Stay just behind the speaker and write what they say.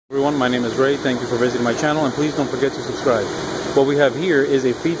Everyone, my name is Ray. Thank you for visiting my channel, and please don't forget to subscribe. What we have here is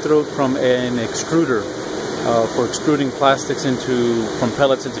a feed throat from an extruder for extruding plastics from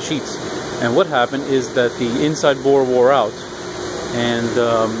pellets into sheets. And what happened is that the inside bore wore out, and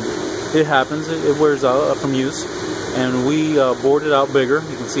it happens, it wears out from use, and we bored it out bigger.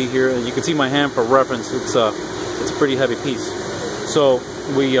 You can see here, and you can see my hand for reference. It's a pretty heavy piece. So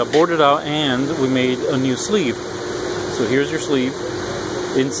we bored it out, and we made a new sleeve. So here's your sleeve,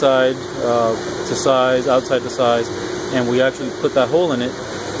 inside to size, outside to size, and we actually put that hole in it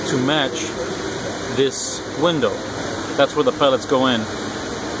to match this window. That's where the pellets go in.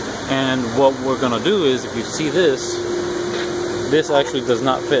 And what we're gonna do is, if you see this actually does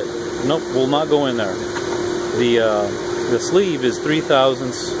not fit. Nope, will not go in there. The sleeve is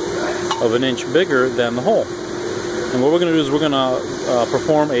 3/1000ths of an inch bigger than the hole. And what we're gonna do is we're gonna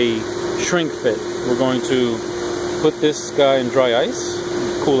perform a shrink fit. We're going to put this guy in dry ice,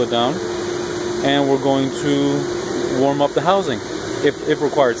 cool it down, and we're going to warm up the housing if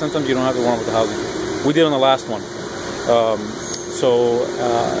required. Sometimes you don't have to warm up the housing. We did on the last one.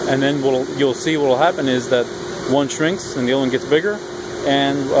 And then you'll see what will happen is that one shrinks and the other one gets bigger,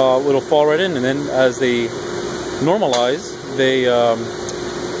 and it'll fall right in. And then as they normalize,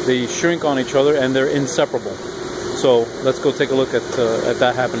 they shrink on each other and they're inseparable. So let's go take a look at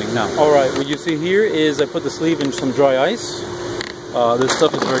that happening now. All right, what you see here is I put the sleeve in some dry ice. This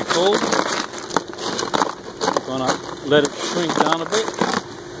stuff is very cold. I'm gonna let it shrink down a bit.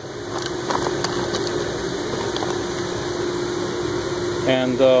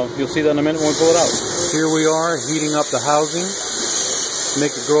 And you'll see that in a minute when we pull it out. Here we are heating up the housing.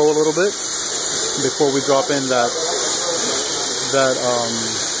 Make it grow a little bit before we drop in that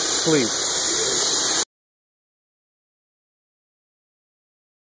sleeve.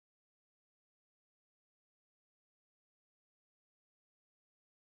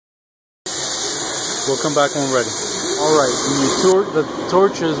 We'll come back when we're ready. Alright, the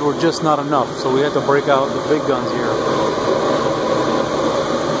torches were just not enough, so we had to break out the big guns here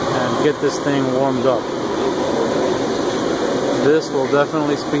and get this thing warmed up. This will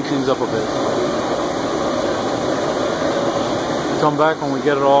definitely speed things up a bit. Come back when we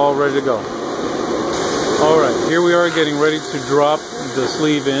get it all ready to go. Alright, here we are getting ready to drop the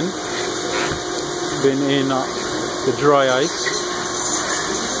sleeve in. Been in the dry ice.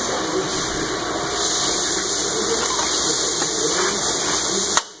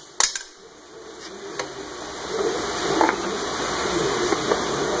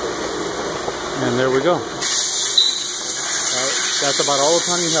 And there we go. That's about all the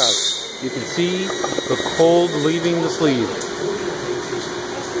time you have. You can see the cold leaving the sleeve.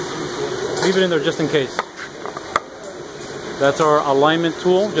 Leave it in there just in case. That's our alignment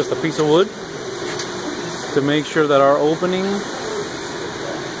tool, just a piece of wood, to make sure that our opening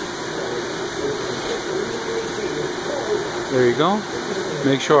there you go.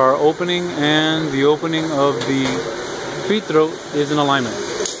 Make sure our opening and the opening of the feed throat is in alignment.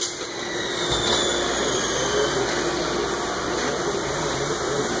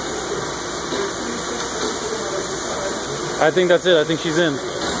 I think that's it. I think she's in.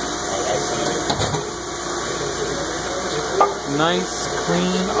 Nice,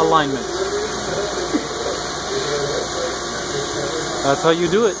 clean alignment. That's how you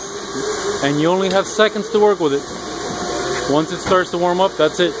do it. And you only have seconds to work with it. Once it starts to warm up,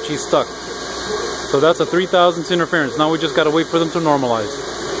 that's it. She's stuck. So that's a 3/1000ths interference. Now we just got to wait for them to normalize.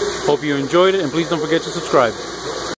 Hope you enjoyed it, and please don't forget to subscribe.